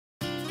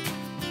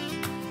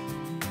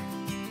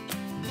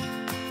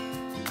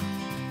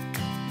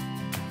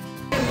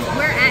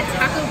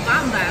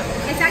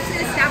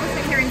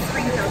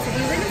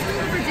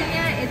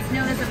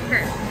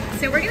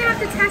So we're gonna have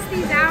to test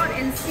these out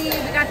and see.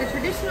 We got the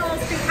traditional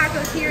street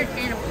tacos here,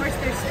 and of course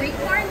there's street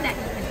corn that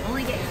you can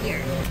only get here.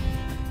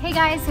 Hey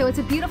guys, so it's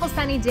a beautiful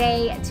sunny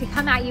day to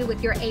come at you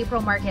with your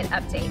April market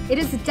update. It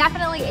is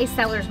definitely a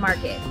seller's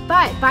market,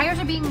 but buyers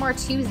are being more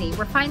choosy.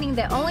 We're finding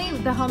that only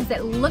the homes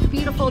that look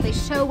beautiful, they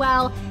show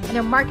well, and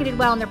they're marketed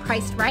well, and they're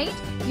priced right,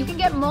 you can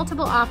get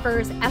multiple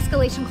offers,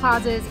 escalation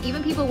clauses,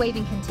 even people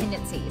waiving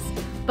contingencies,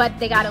 but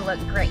they gotta look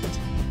great.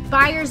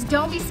 Buyers,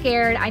 don't be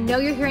scared. I know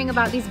you're hearing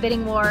about these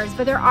bidding wars,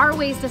 but there are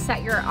ways to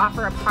set your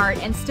offer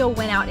apart and still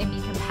win out and be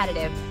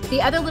competitive.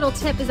 The other little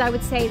tip is I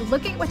would say,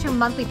 look at what your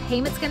monthly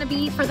payment's gonna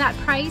be for that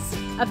price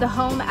of the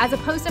home, as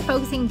opposed to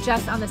focusing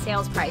just on the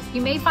sales price.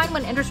 You may find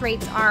when interest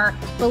rates are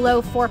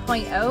below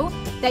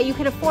 4.0 that you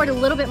could afford a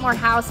little bit more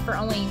house for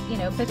only,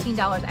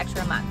 $15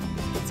 extra a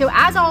month. So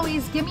as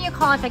always, give me a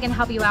call if I can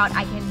help you out.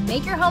 I can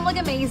make your home look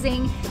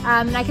amazing,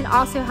 and I can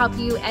also help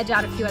you edge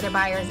out a few other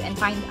buyers and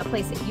find a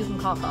place that you can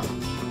call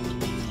home.